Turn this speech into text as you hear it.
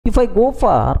If I go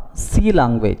for C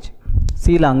language,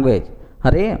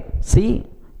 array C,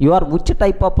 you are which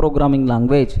type of programming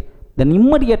language? Then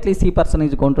immediately C person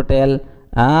is going to tell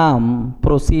I am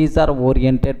procedure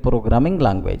oriented programming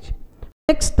language.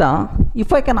 Next,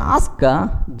 if I can ask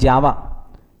Java,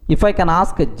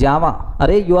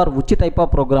 array you are which type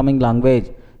of programming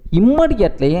language?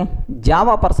 Immediately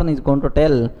Java person is going to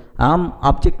tell I am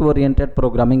object oriented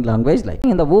programming language. Like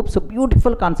in the OOPS,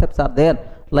 beautiful concepts are there,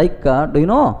 like do you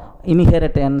know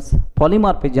inheritance,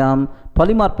 polymorphism,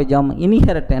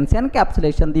 inheritance,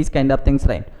 encapsulation, these kind of things,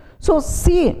 right? So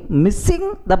C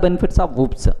missing the benefits of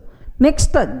OOPS.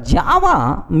 Next,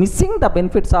 Java missing the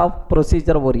benefits of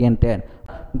procedure oriented.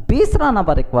 Based on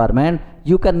our requirement,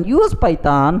 you can use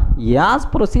Python as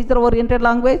procedure oriented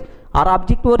language, or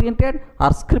object oriented, or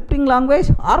scripting language,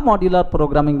 or modular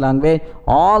programming language.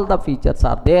 All the features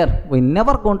are there. We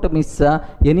never going to miss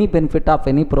any benefit of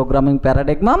any programming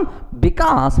paradigm,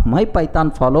 because my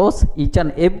Python follows each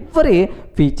and every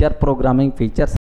feature, programming features.